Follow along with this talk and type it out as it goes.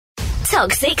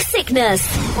Toxic Sickness.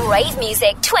 Rave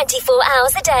music 24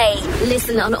 hours a day.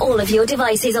 Listen on all of your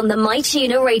devices on the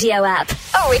MyTuner radio app.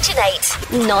 Originate,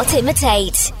 not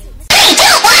imitate. 3, 2,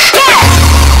 1, go!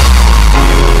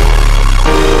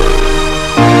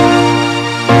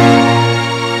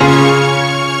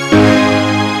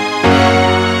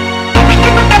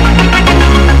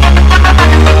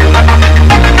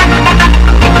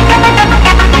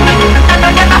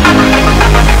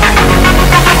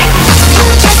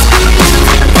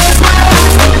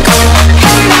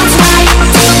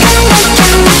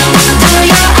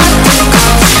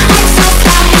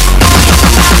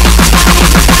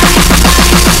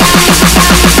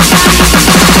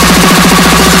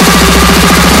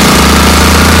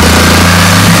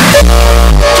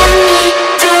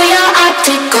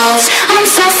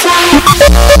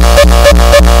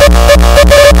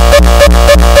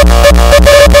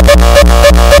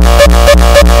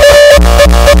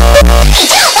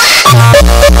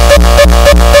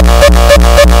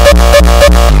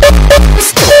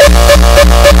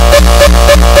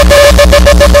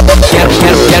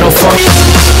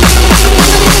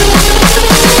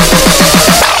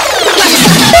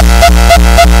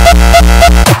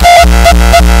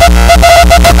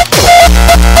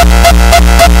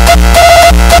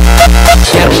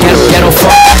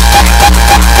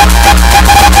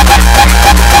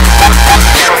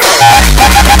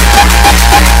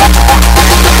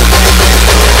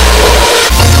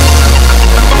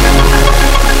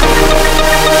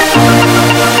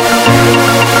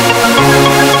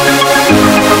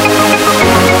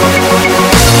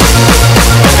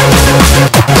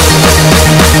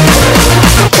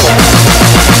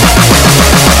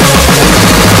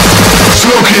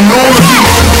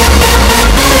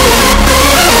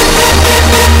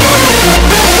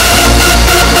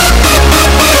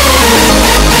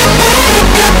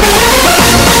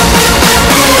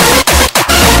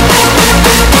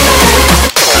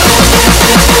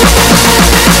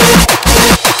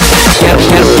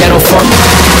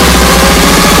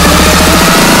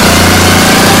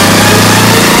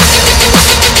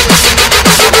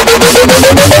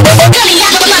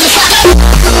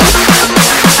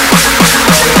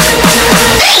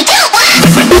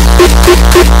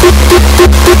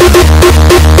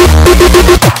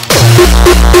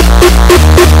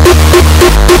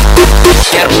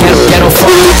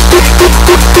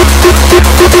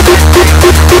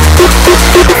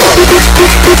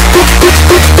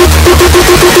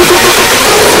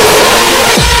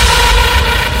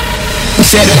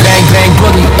 Said a bang bang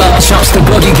boogie, jumps the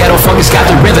boogie, ghetto funk has got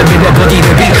the rhythm in the boogie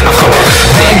to beat.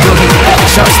 Bang boogie,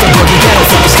 jumps the boogie, ghetto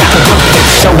funk has got the boogie.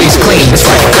 Show is clean, it's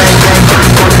right.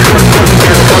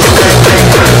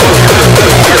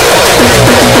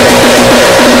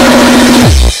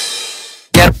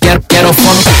 Bang bang ghetto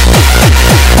funk.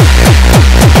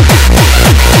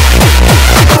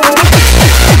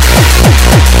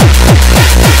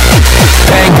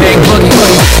 Bang bang boogie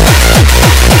boogie.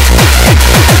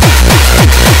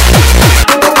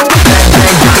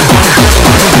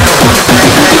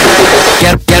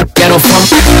 Ghetto funk.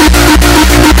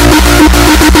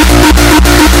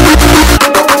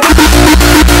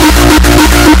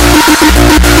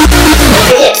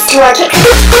 Hits to our kick.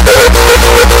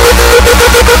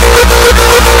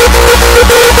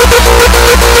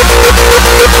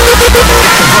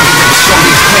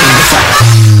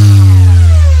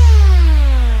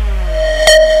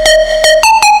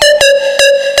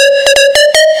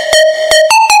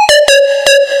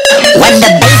 When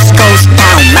the bass goes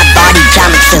down, my body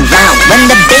jumps around. When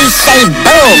the bass say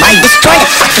boom, I destroy the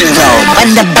fucking room.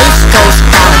 When the bass goes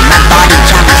down, my body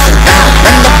jumps around.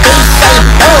 When the bass say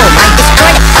boom, I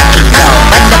destroy the fucking room.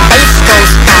 When the bass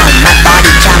goes down, my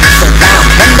body jumps around.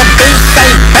 When the bass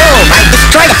say boom, I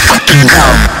destroy the fucking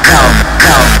room.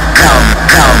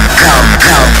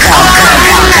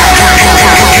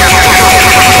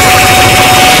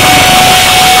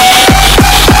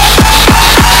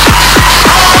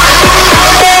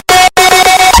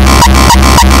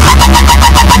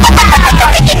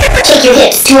 Take your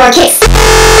hips to our kicks.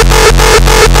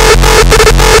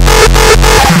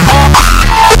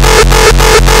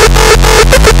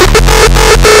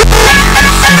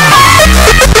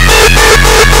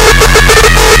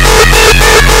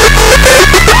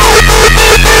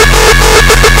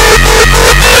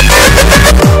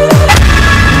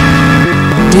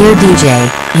 Dear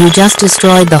DJ, you just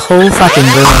destroyed the whole fucking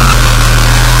room.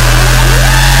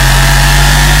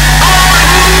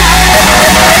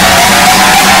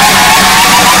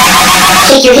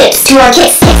 Take your hips to our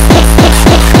kicks.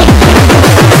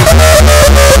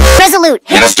 Resolute.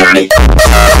 Hit us dirty.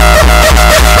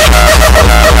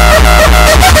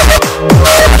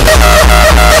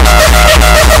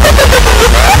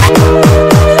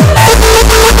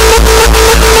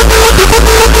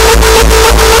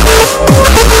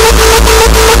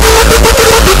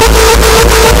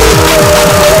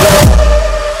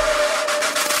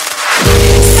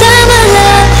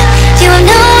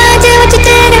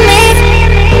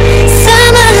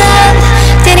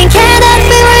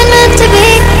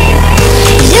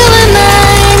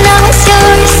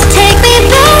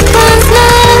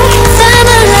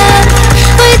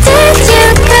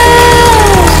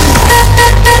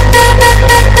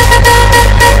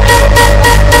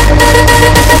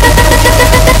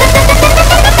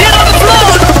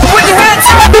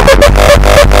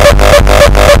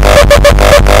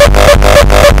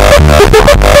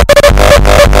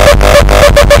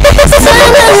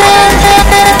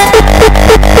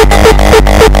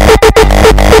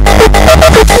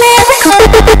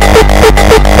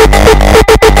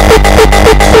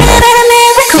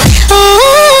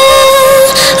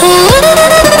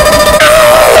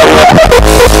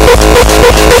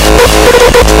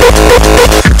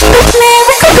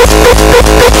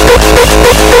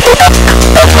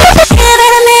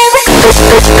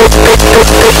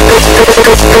 Beautiful.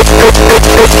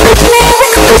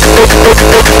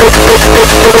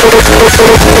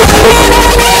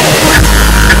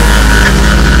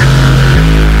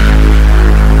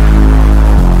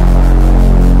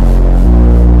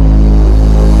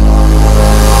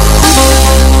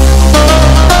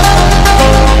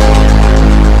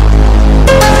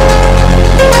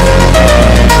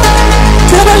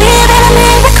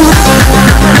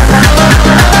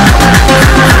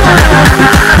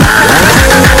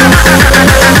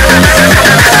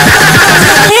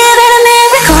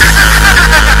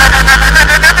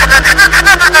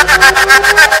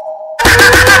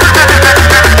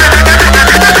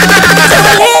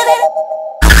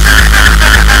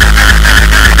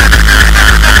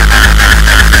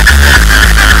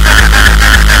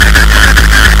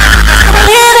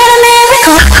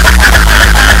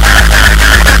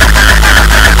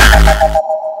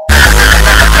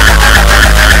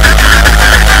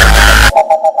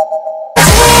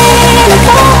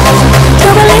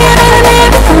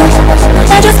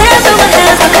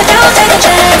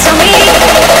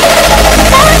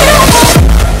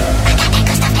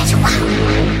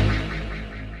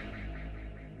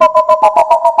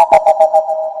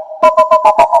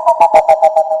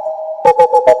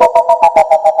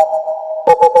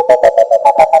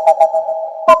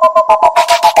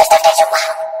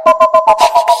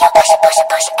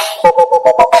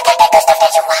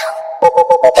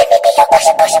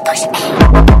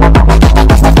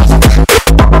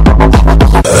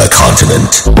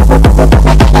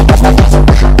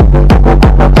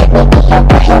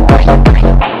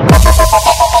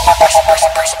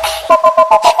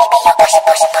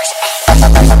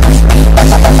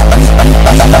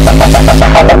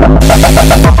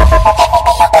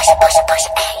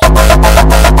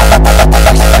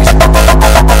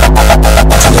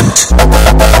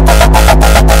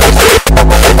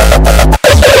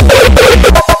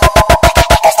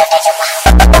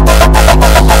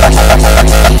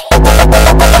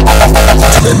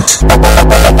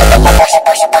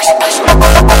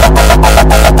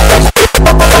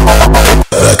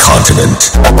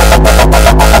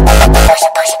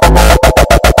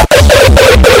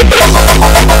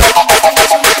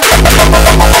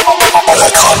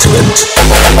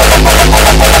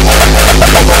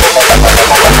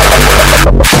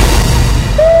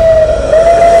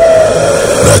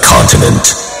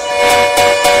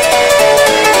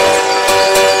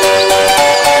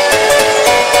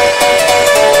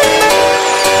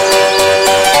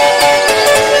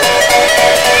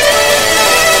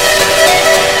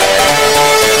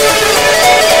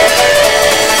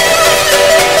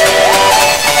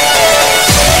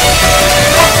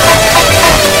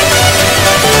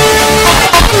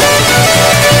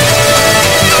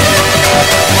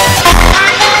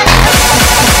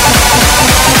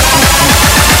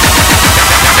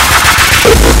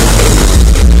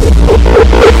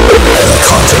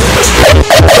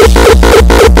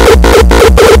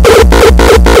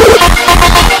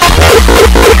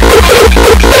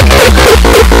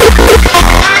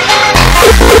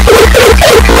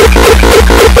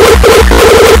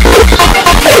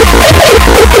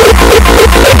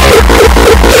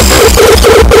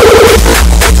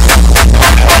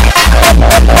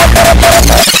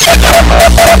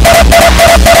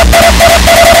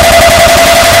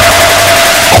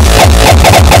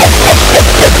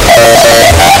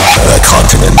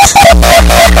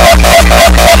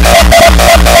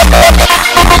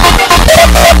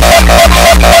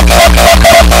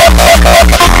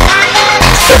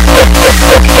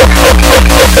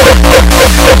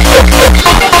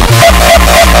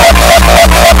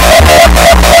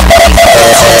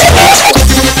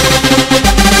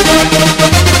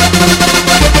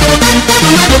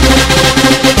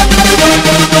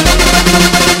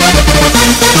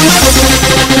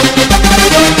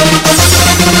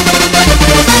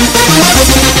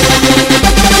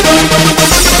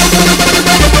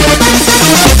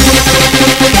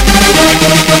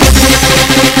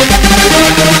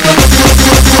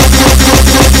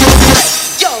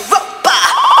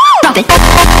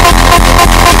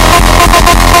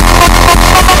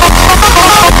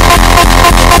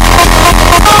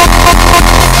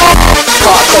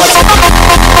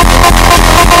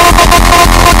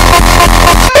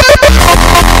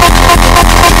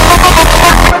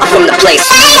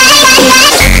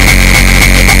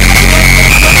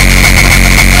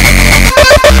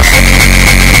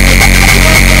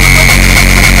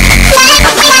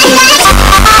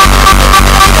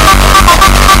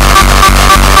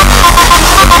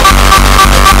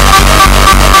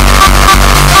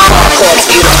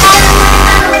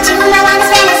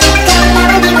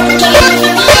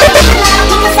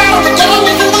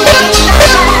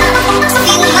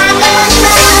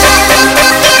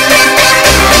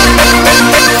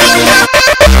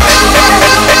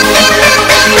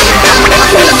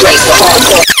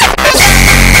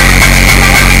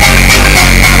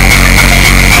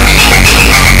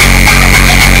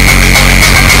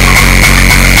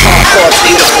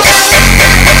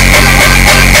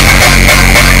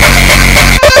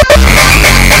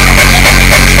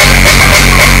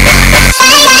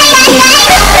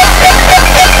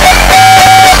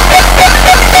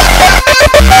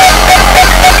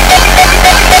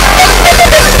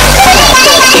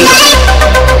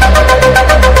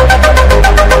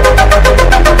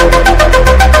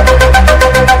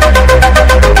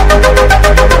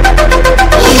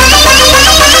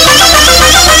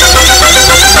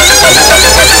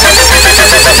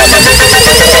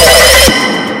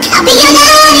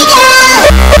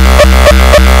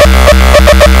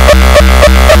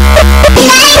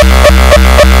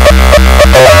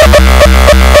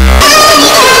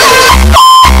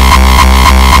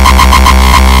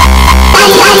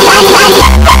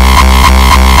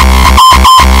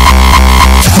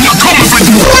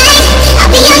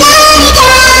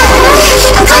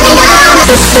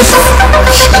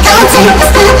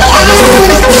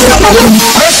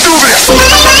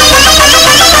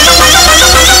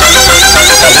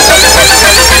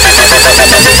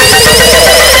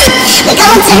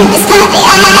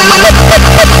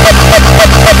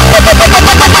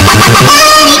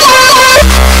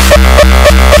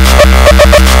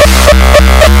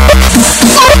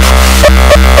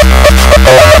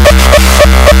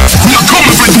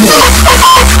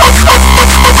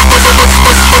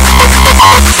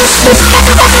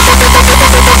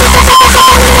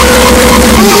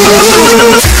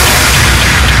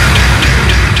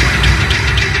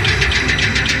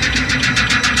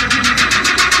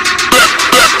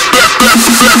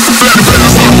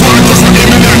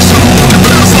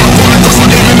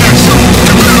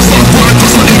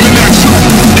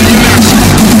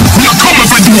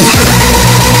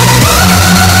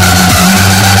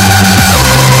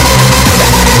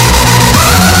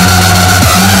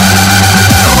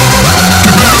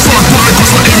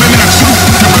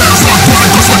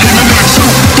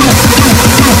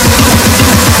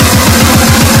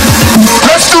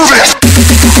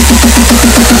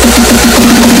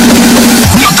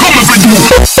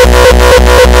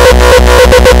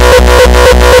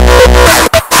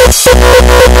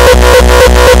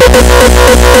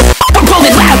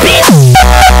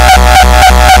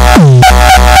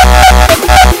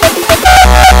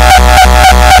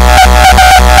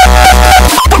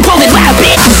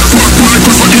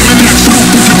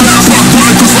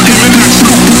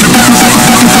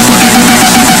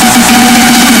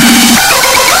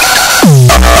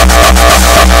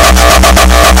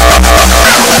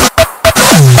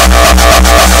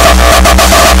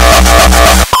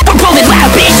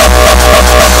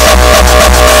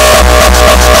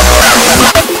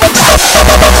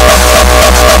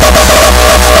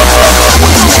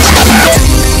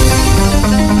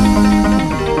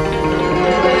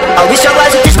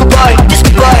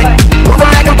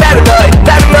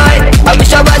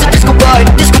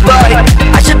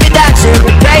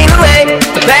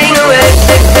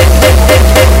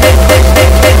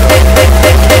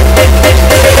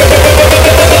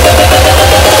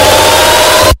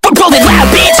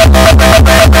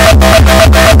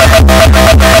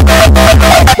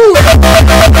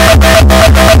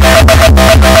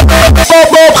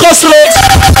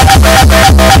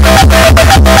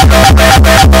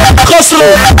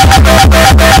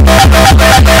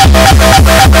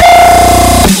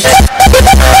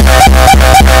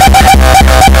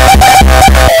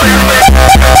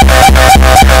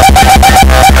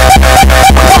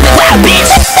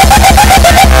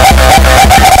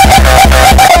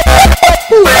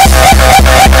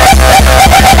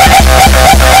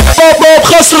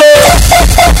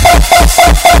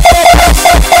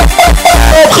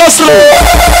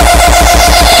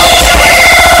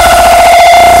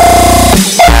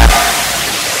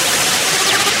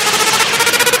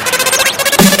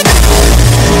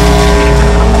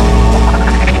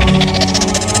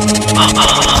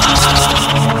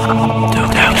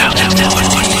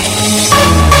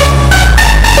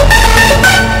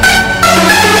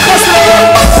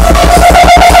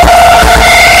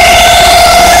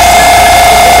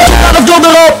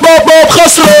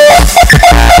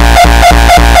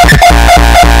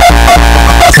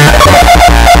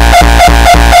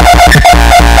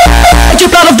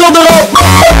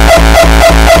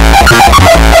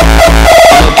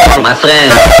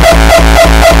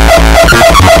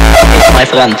 My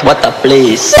friend, what a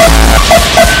place.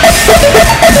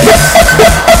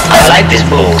 I like this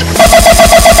boat.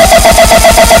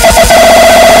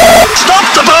 Stop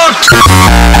the boat!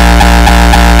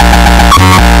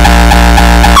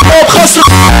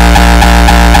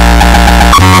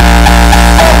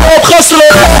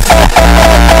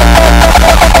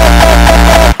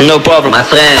 No problem, my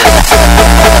friend.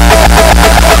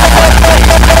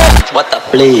 What a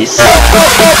place.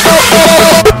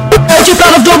 Je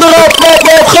kan het donderop,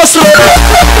 op gassen.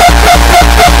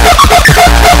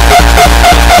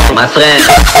 My friend.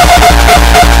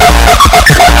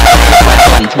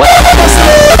 What a place.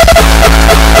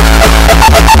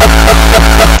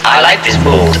 I like this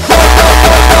boat.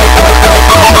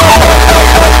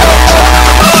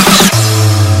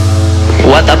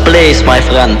 What a place, my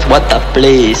friend. What a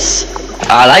place.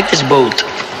 I like this boat.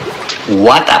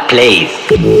 What a place.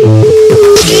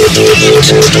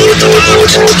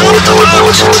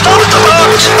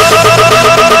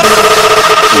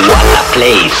 What a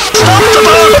place.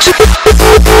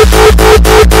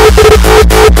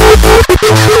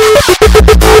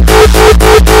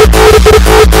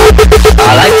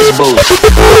 I like this boat.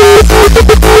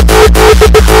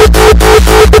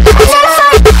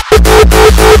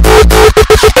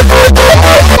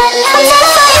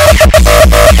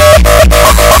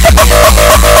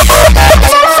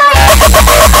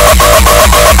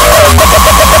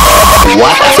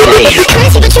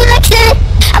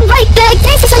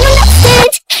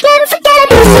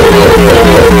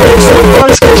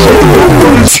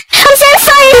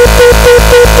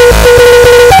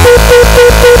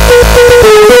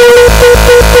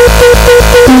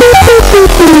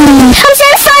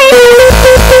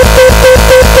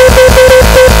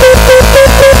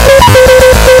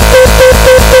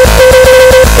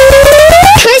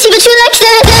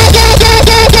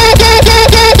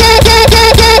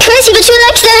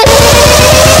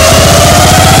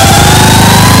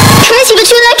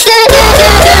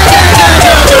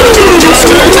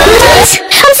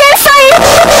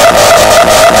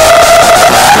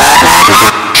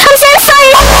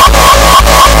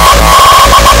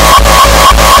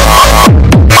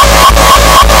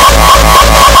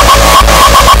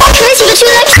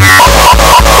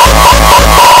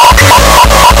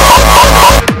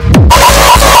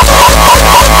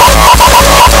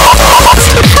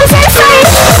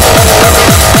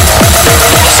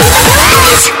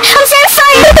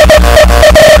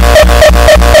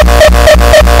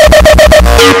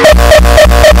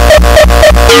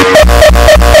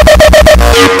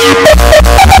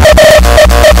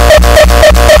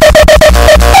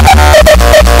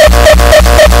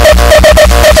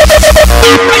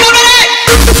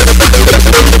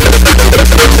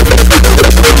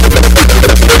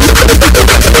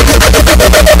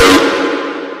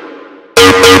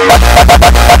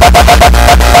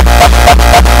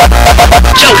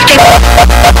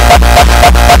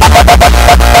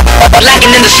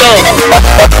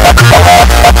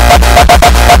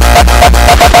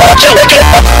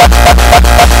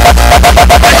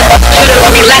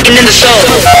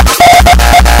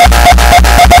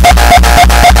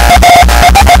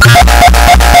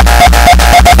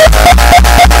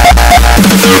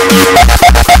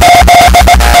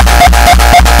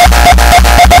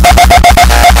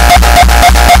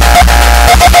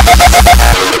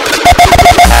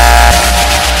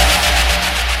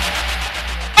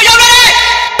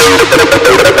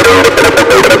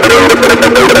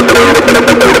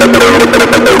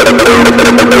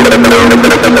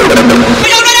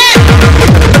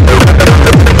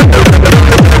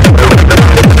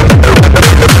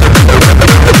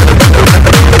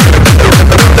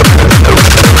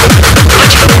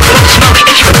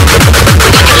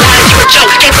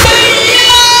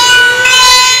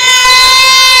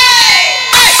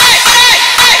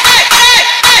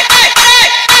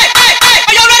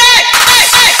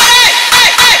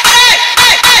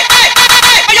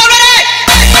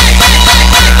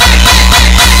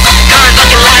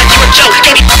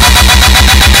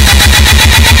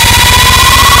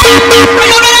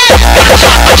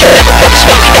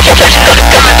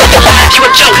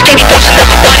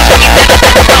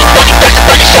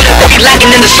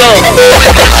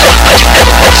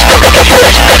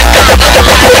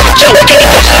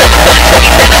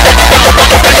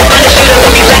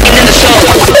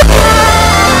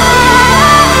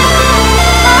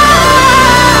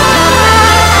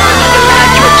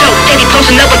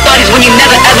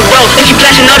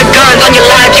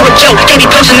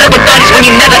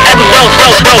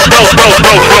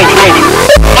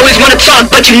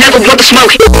 But you never want the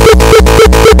smoke.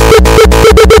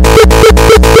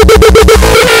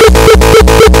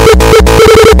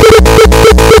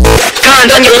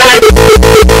 Guns on your life.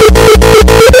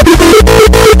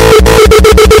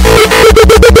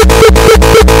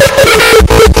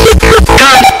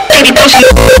 Guns, baby, don't you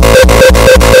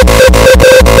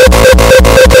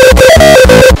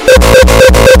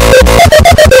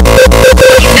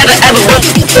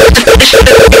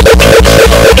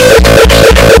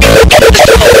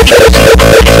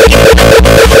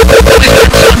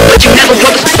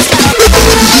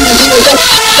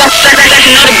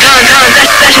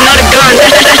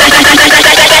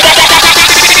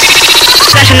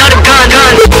never ever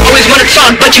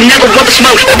want but you never want the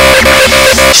smoke.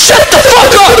 Shut the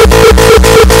fuck up!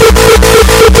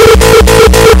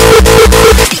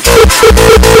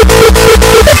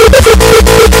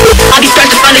 I'll be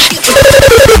first to find the shit.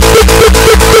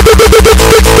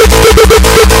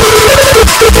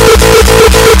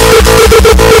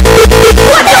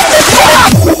 What the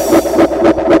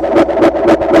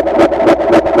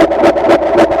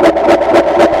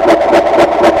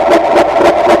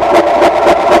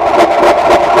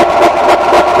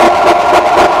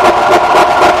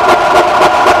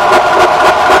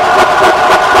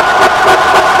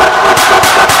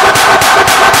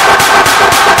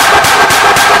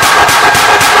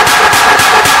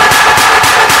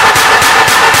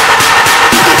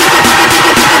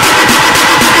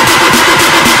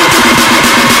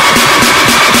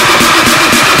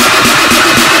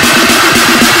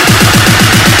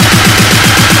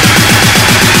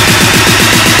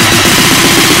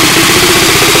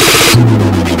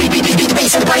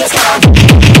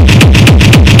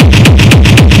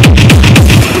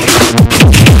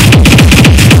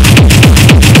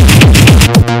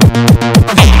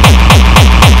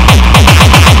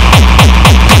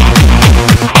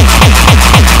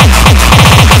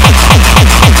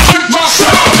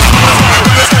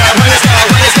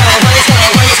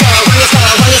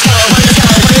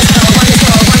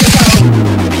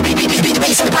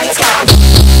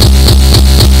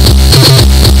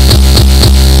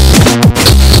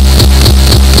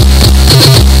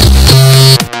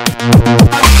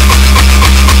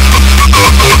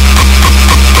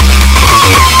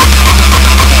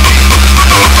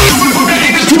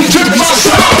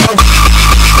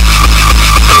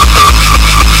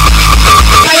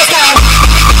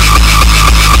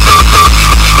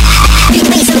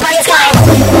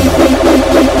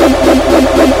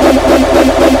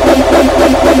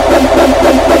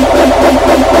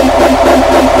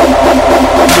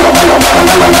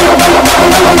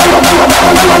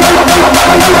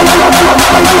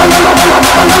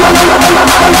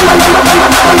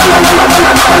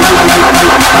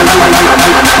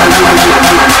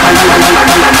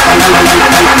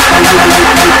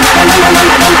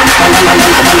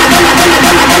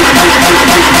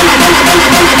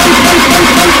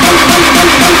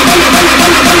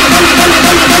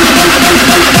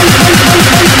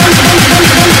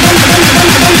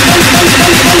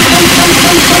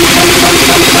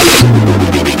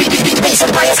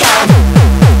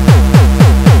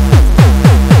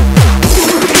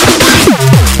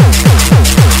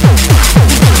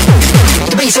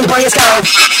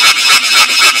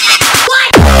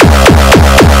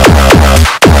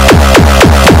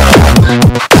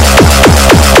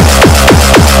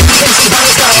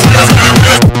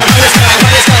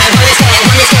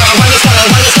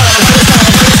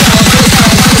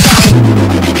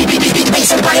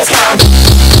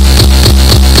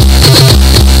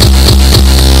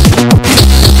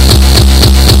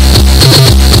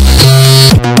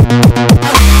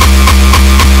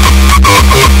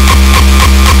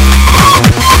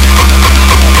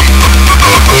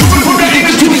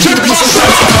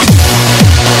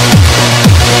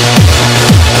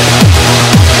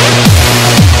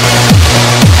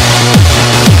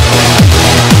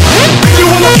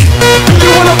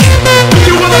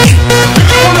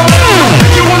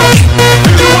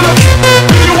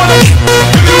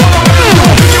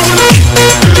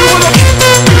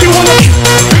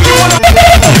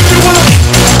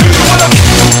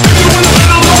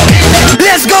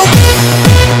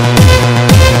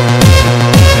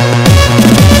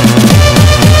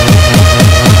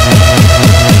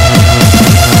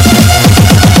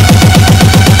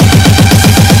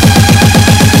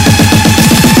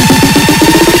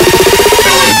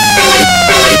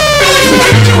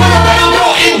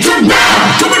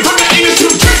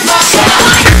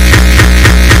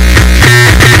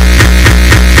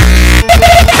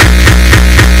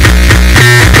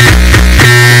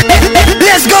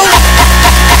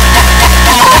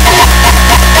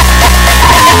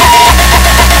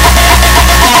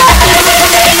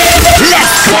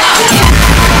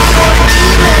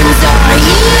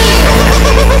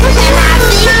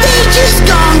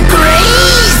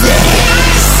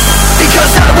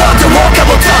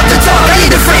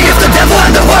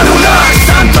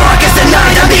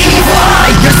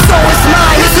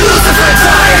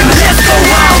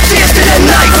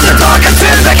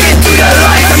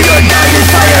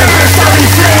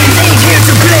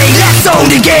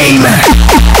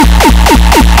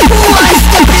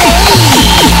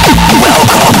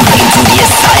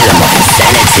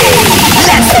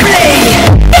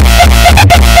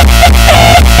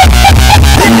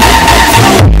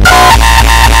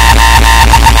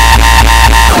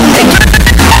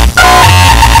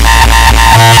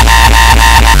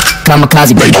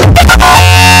Kamikaze break.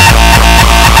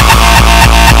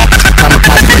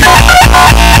 Kamikaze break.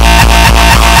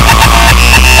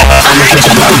 I'ma catch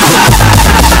a body.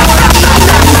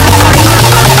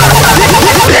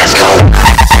 Let's go.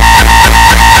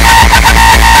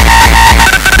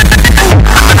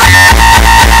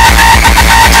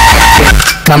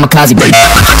 Kamikaze break.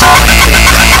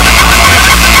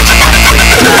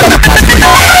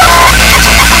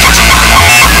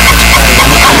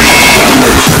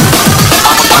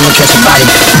 I'ma catch a body.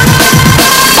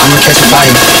 I'ma catch a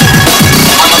body.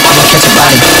 I'ma catch a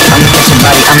body. I'ma catch a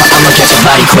body. I'ma catch a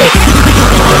body quick.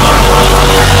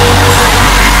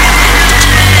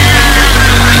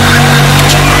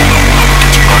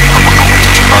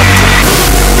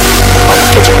 I'ma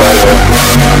catch a body.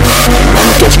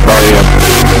 I'ma catch a body.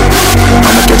 I'ma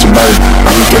catch a body.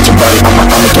 I'ma catch a body.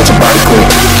 I'ma catch a body quick.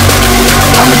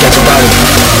 I'ma catch a body.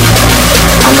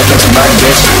 I'ma catch a body,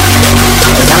 bitch.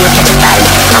 I'ma catch a body.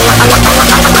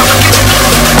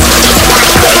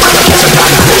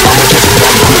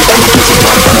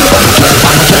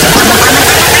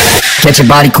 Catch your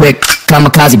body quick,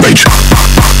 kamikaze break.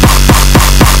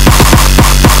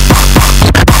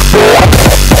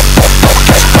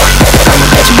 I'ma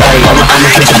catch your body, I'ma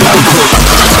catch your body quick.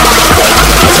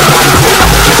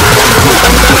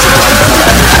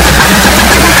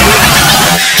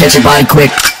 Catch your body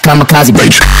quick, kamikaze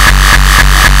break.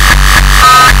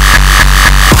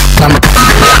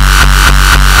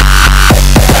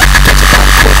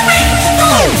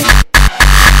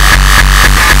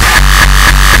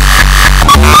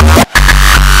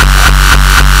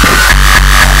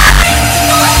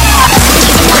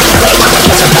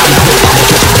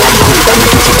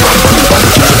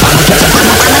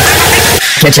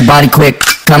 Catch your body quick,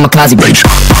 kamikaze break.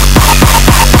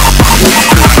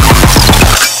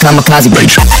 Kamikaze break.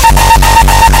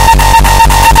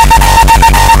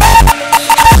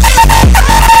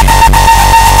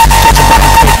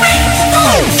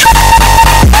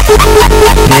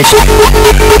 Bitch.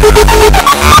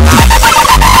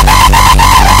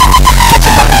 Catch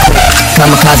your body quick.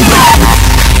 kamikaze.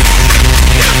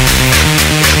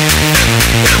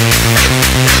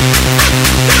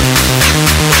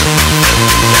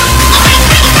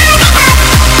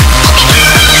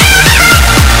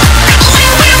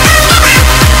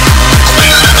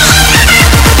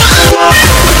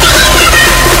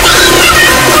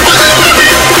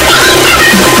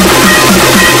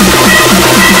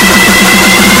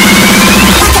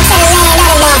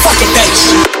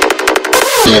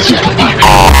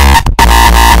 Yes.